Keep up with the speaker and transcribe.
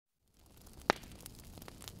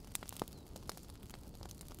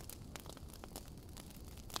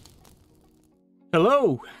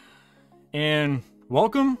Hello, and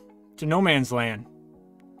welcome to No Man's Land.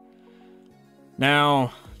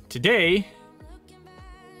 Now, today,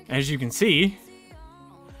 as you can see,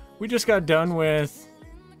 we just got done with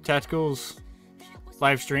Tactical's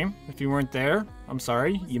live stream. If you weren't there, I'm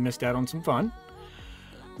sorry, you missed out on some fun.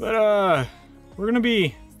 But, we're gonna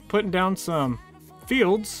be putting down some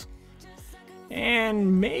fields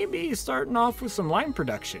and maybe starting off with some lime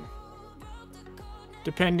production.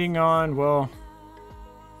 Depending on, well,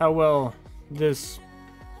 how well this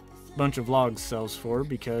bunch of logs sells for,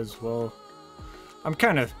 because, well, I'm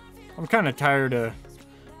kind of tired of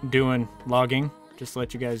doing logging, just to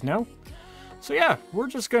let you guys know. So yeah, we're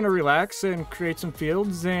just gonna relax and create some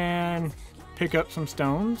fields and pick up some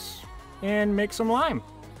stones and make some lime.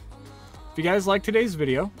 If you guys like today's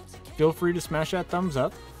video, feel free to smash that thumbs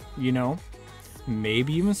up, you know,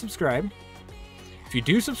 maybe even subscribe. If you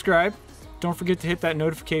do subscribe, don't forget to hit that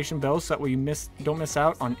notification bell so that way you don't miss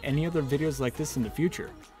out on any other videos like this in the future.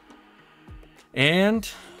 And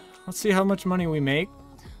let's see how much money we make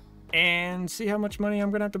and see how much money I'm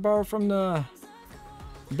gonna have to borrow from the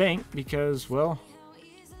bank, because, well,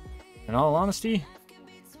 in all honesty,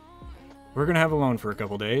 we're gonna have a loan for a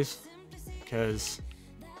couple days because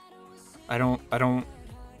I don't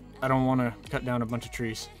want to cut down a bunch of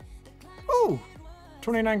trees. Ooh,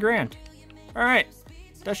 29 grand. All right,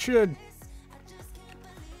 that should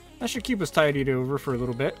keep us tidied over for a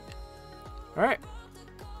little bit. All right,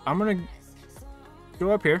 I'm gonna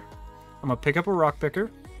go up here. I'm gonna pick up a rock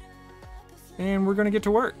picker, and we're gonna get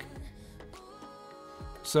to work.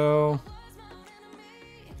 So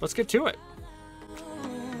let's get to it.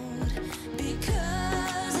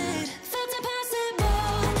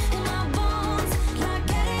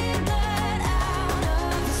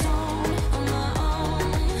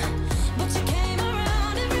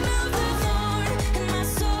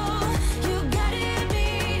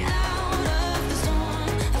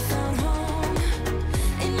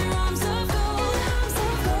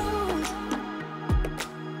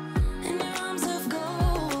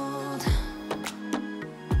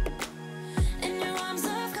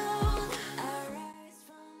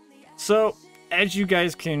 So, as you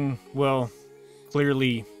guys can, well,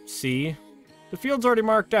 clearly see, the field's already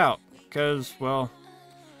marked out, because, well,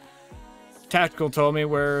 Tactical told me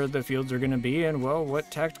where the fields are going to be, and, well,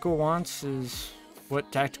 what Tactical wants is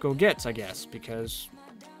what Tactical gets, I guess, because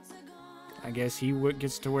I guess he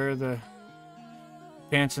gets to wear the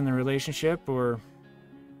pants in the relationship, or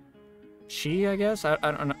she, I guess? I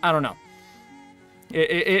don't know.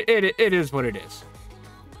 It is what it is.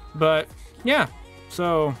 But, yeah,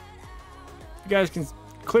 so you guys can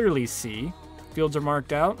clearly see fields are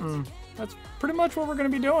marked out, and that's pretty much what we're going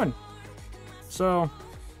to be doing. So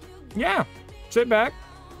yeah, sit back,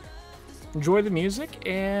 enjoy the music,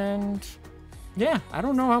 and yeah, I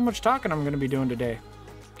don't know how much talking I'm going to be doing today,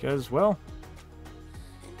 because, well,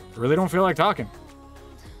 I really don't feel like talking.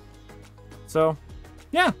 So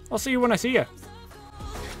yeah, I'll see you when I see you.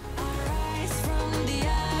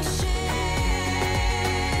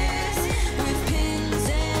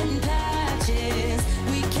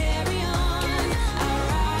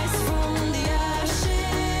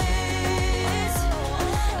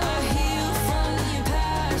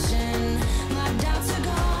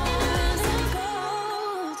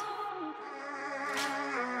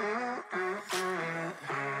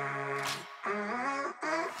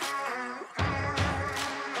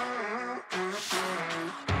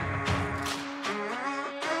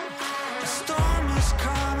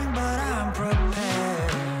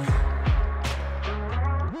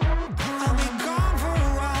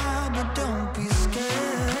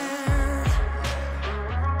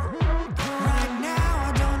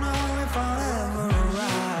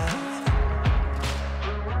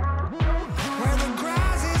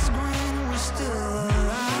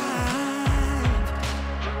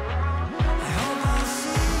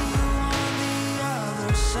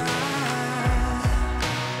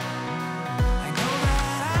 I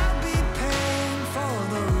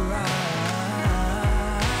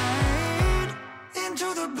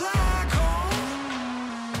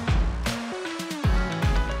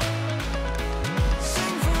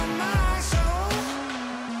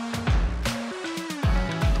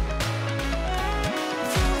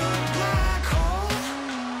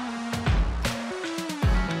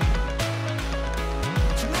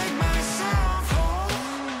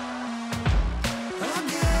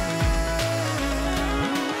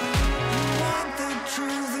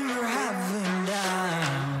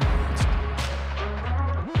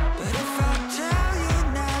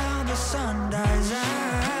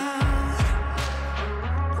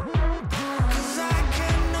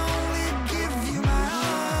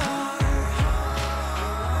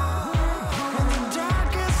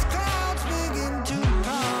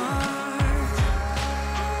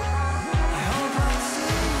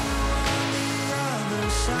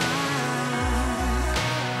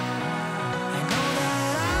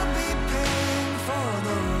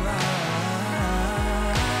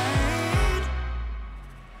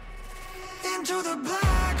into the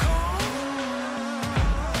black hole.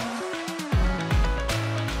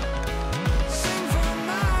 Sing for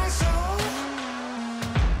my soul.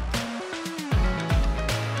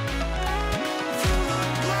 Through the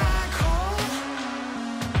black hole.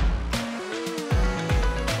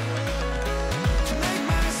 To make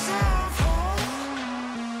myself whole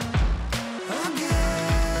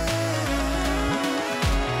again.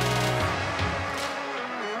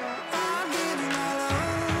 I'll give you my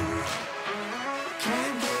love.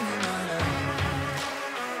 Can't give you my love.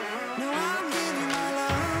 No, I'll give you my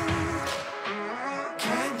love.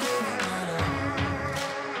 Can't give you my love.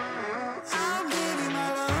 I'll give you my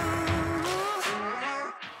love.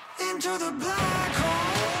 Into the black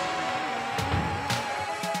hole.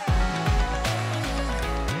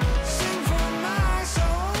 Sing for my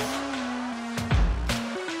soul.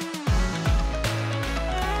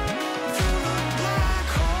 Through the black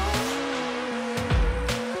hole.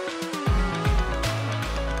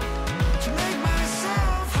 To make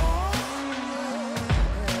myself whole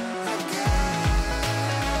again.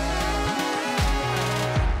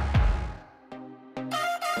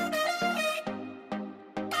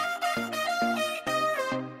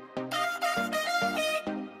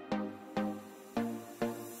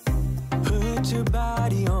 Put your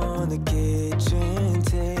body on the kitchen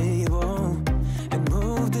table and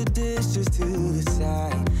move the dishes to the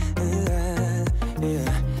side.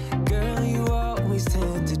 Yeah. Girl, you always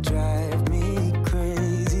tend to drive me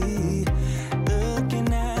crazy,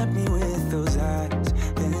 looking at me with those eyes.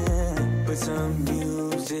 Yeah. Put some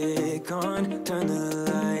music on, turn the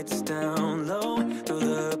lights down low, throw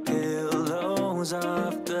the pillows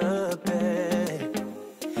off the bed.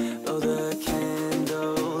 Blow the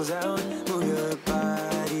candles out, move your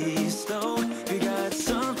body slow. If you got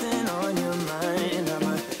something on your mind,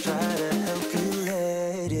 I'ma try to help you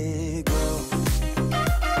let it go.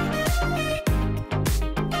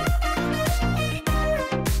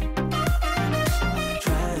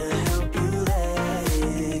 Try to help you let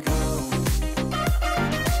it go.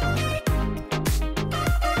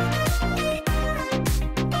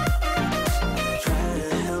 Try to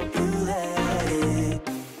help you let it.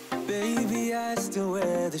 Baby, I still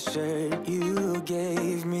wear the shirt you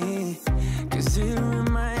gave me, 'cause it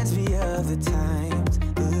reminds me of the times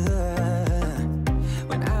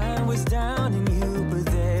when I was down and you were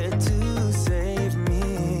there to save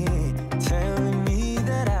me, telling me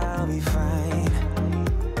that I'll be fine.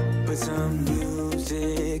 Put some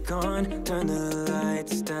music on, turn the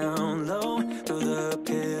lights down low, throw the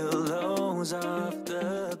pillows off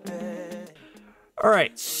the bed. All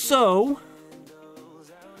right, so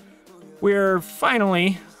we're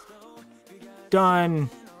finally done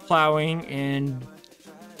plowing, and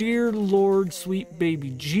dear Lord, sweet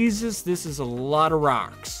baby Jesus, this is a lot of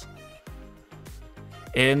rocks.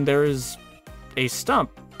 And there's a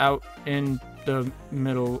stump out in the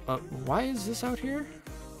middle of... why is this out here?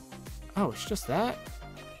 Oh, it's just that?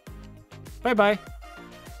 Bye-bye.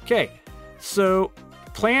 Okay, so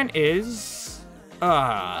plan is...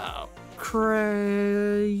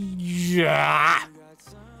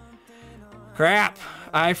 crap,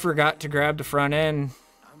 I forgot to grab the front end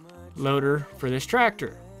loader for this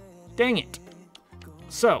tractor. Dang it.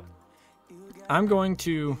 So, I'm going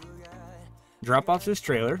to drop off this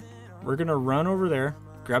trailer. We're going to run over there,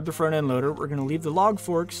 grab the front end loader. We're going to leave the log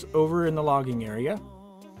forks over in the logging area,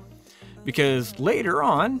 because later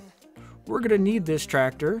on, we're going to need this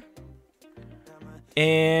tractor,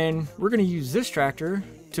 and we're going to use this tractor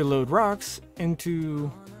to load rocks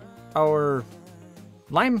into our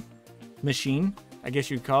lime machine, I guess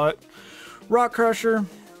you'd call it. Rock crusher,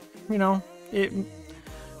 you know, the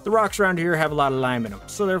rocks around here have a lot of lime in them,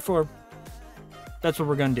 so therefore that's what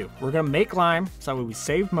we're gonna do. We're gonna make lime, so that way we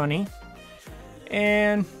save money,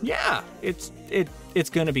 and yeah, it's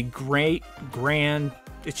gonna be great, grand.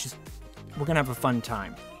 It's just, we're gonna have a fun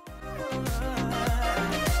time.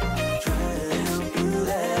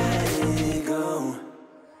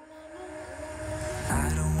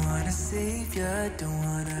 Save ya, don't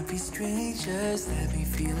wanna be strangers. Let me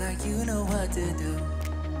feel like you know what to do.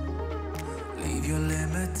 Leave your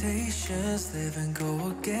limitations, live and go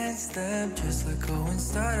against them. Just let go and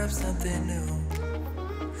start up something new.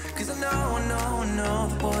 'Cause I know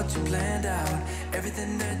that what you planned out,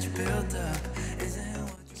 everything that you built up isn't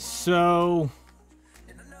what you... So,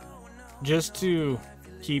 just to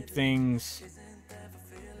keep things,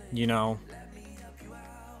 you know,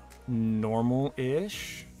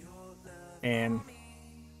 normal-ish, and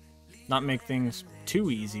not make things too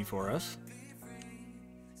easy for us,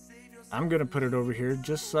 I'm gonna put it over here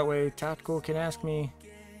just so that way Tactical can ask me,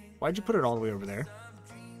 why'd you put it all the way over there?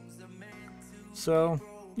 So,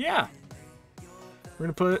 yeah. We're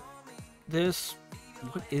gonna put this,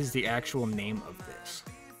 what is the actual name of this?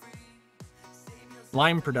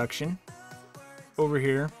 Lime production over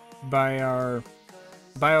here by our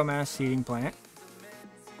biomass seeding plant.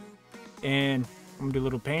 And I'm gonna do a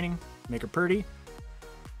little painting, make her pretty,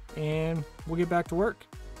 and we'll get back to work.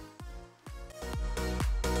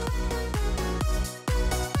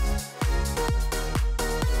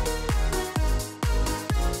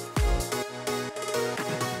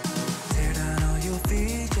 Tear down all your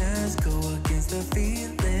features, go against the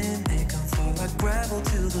feeling, make them fall like gravel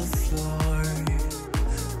to the floor.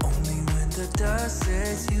 Only when the dust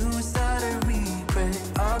sets, you start to regret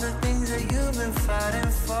all the things that you've been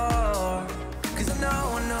fighting for. Cause I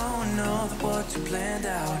know that what you planned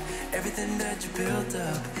out, everything that you built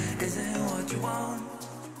up, isn't what you want.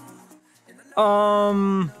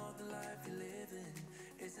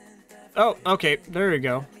 Oh, okay, there we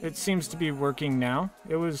go. It seems to be working now.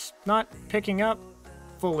 It was not picking up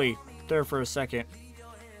fully there for a second.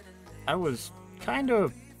 I was kind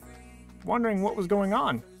of wondering what was going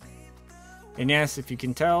on. And yes, if you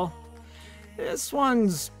can tell, this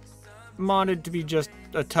one's modded to be just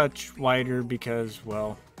a touch wider because,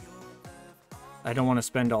 well, I don't want to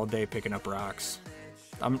spend all day picking up rocks.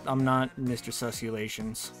 I'm not Mr.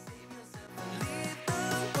 Sussulations.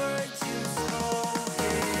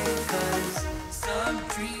 Some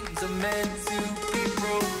dreams are meant to be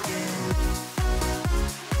broken.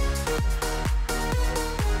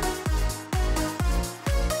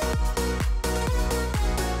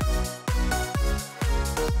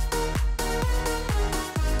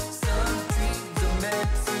 Some dreams are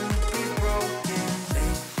meant to be broken.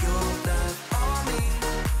 Lay your life on me.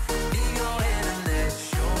 Be your head and let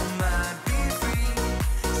your mind be free.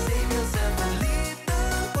 Save yourself and leave the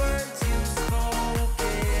words you've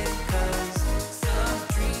spoken. Cause some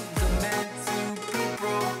dreams are meant to be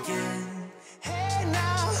broken. Hey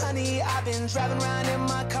now, honey, I've been driving around in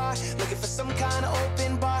my car, looking for some kind of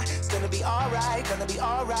open bar. It's gonna be alright, gonna be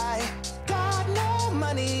alright. Got no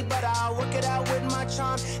money, but I'll work it out with my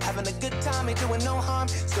charm. Having a good time, ain't doing no harm.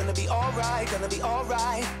 It's gonna be alright, gonna be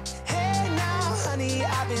alright. Hey now, honey,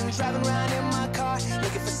 I've been driving around in my car,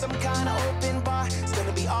 looking for some kind of open bar. It's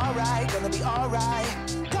gonna be alright, gonna be alright.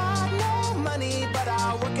 Got no money, but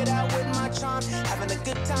I'll work it out with my charm. Having a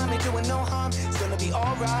good time, ain't doing no harm. It's gonna be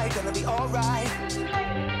alright, gonna be alright.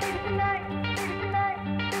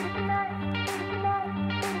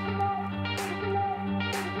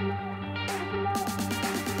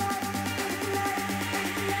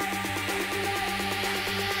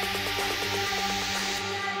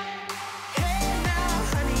 Hey now,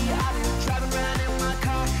 honey, I've been driving around in my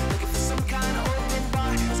car, looking for some kind of open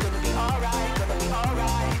bar. It's gonna be alright, gonna be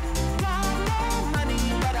alright. Got no money,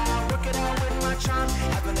 but I'll work it out with my charm.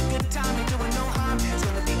 Having a good time, ain't doing no harm. It's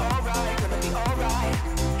gonna be alright, gonna be alright.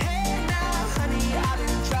 Hey now, honey, I've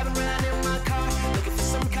been driving around in my car, looking for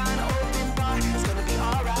some kind of open bar. It's gonna be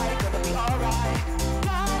alright, gonna be alright.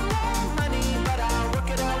 Got no money, but I'll work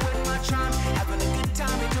it out with my charm. Having a good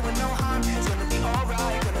time, ain't doing no harm. It's gonna be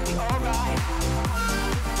alright, gonna be alright.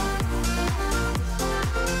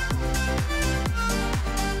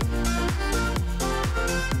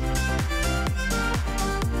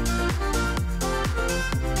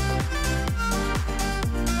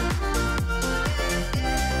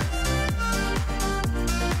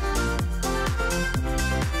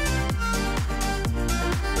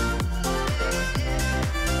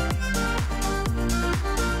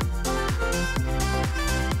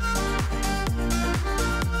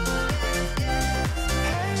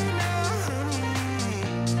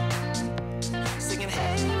 Singing,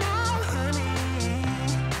 hey now, honey,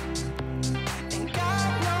 ain't got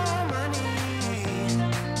no money,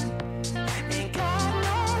 ain't got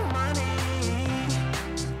no money.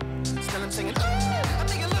 Still I'm singing, ooh, I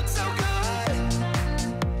think it looks so good.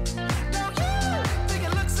 Don't you think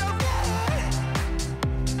it looks so good?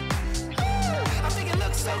 Ooh, I think it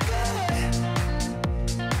looks so good.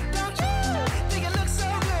 Don't you think it looks so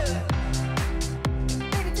good?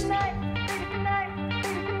 Baby tonight, baby tonight,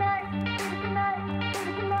 baby tonight, baby tonight,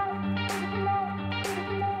 baby tonight, baby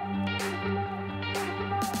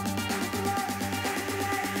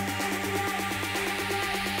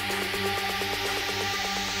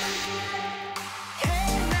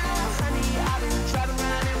Hey now, honey, I've been driving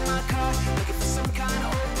around in my car, looking for some kind of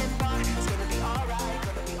open bar. It's gonna be alright,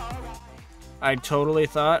 gonna be alright. I totally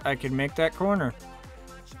thought I could make that corner.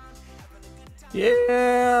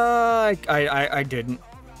 Yeah, I didn't.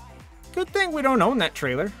 Good thing we don't own that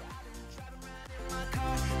trailer.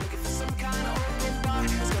 Looking for some kind of open bar.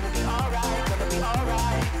 It's gonna be alright, gonna be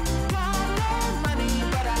alright. Got no money,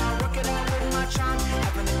 but I'll work it out with my charm.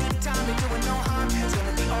 Having a good time, ain't doing no harm. It's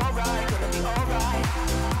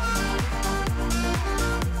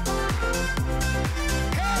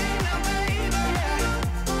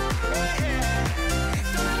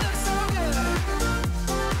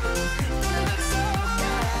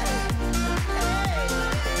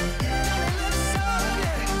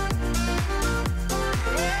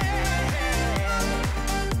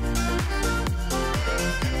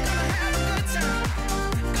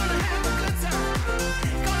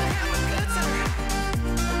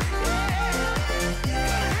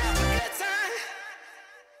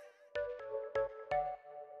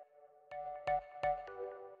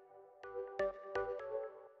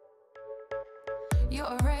You're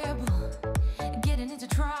a rebel, getting into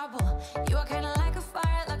trouble. You are kinda like a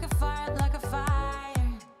fire, like a fire, like a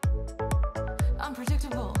fire.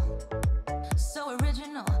 Unpredictable, so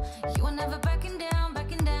original. You are never backing down,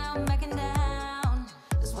 backing down, backing down.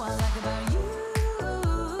 That's what I like about you.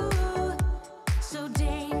 So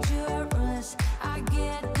dangerous, I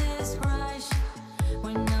get this rush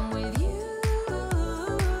when I'm with you.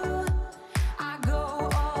 I go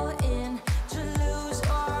all in to lose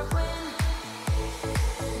or win.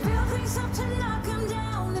 Build things up to knock 'em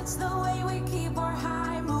down. It's the way we keep our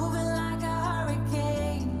high, moving like a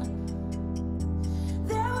hurricane.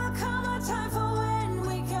 There will come a time for when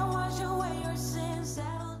we can wash away our sins,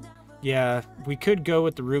 settle down. Yeah, we could go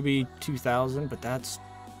with the Ruby 2000, but that's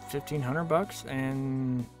 $1,500,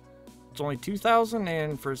 and it's only 2,000,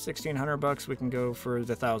 and for 1,600 bucks we can go for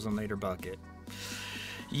the 1,000 liter bucket.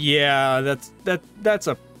 Yeah, that's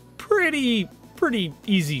a pretty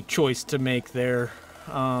easy choice to make there.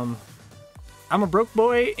 I'm a broke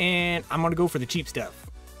boy, and I'm gonna go for the cheap stuff.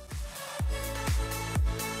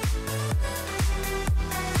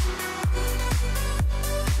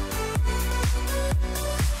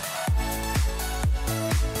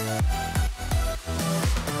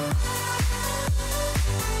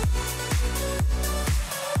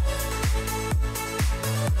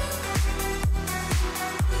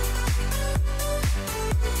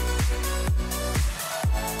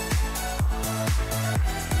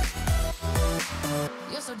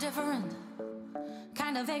 You're so different,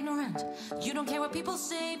 kind of ignorant. You don't care what people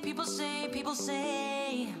say, people say, people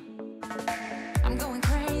say. I'm going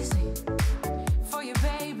crazy for you,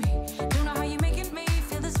 baby. Don't know how you're making me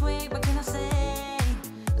feel this way. What can I say?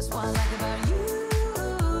 That's what I like about you.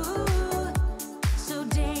 So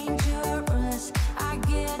dangerous, I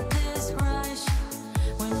get this rush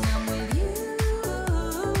when I'm with you.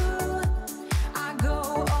 I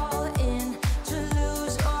go all in to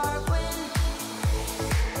lose or win.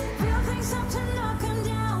 Build things up to knock 'em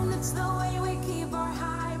down. It's the way we keep our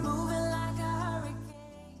high, moving like a hurricane.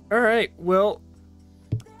 All right, well,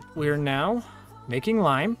 we're now making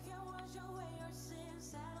lime,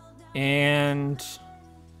 and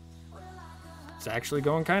it's actually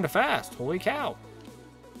going kind of fast. Holy cow.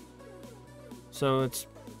 So it's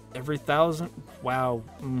every 1,000. Wow.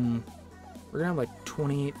 We're gonna have like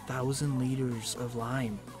 28,000 liters of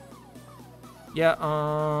lime. Yeah,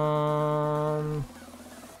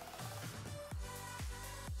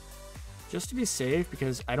 just to be safe,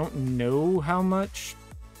 because I don't know how much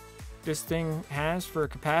this thing has for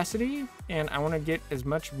capacity, and I want to get as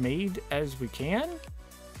much made as we can.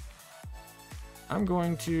 I'm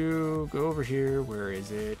going to go over here. Where is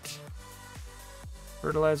it?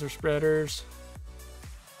 Fertilizer spreaders.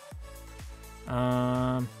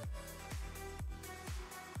 Yeah,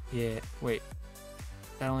 wait.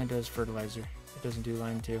 That only does fertilizer. It doesn't do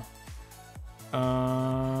lime too.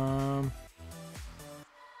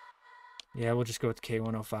 Yeah, we'll just go with the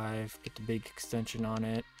K105. Get the big extension on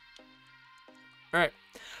it. Alright.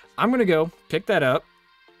 I'm going to go pick that up.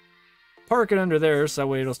 Park it under there so that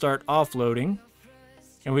way it'll start offloading.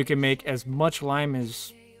 And we can make as much lime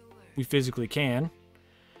as we physically can.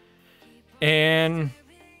 And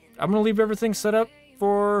I'm going to leave everything set up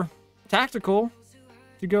for Tactical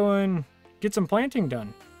to go and get some planting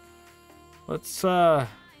done. Let's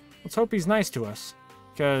hope he's nice to us,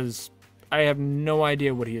 because I have no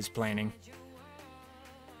idea what he is planning.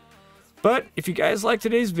 But if you guys like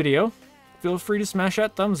today's video, feel free to smash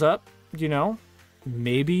that thumbs up, you know,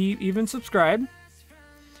 maybe even subscribe.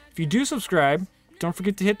 If you do subscribe, don't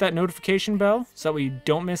forget to hit that notification bell so that way you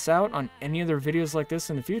don't miss out on any other videos like this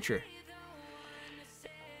in the future.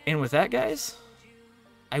 And with that, guys,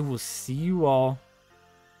 I will see you all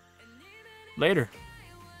later.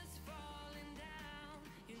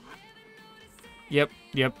 Yep,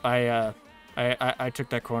 I took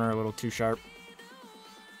that corner a little too sharp.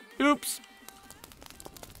 Oops.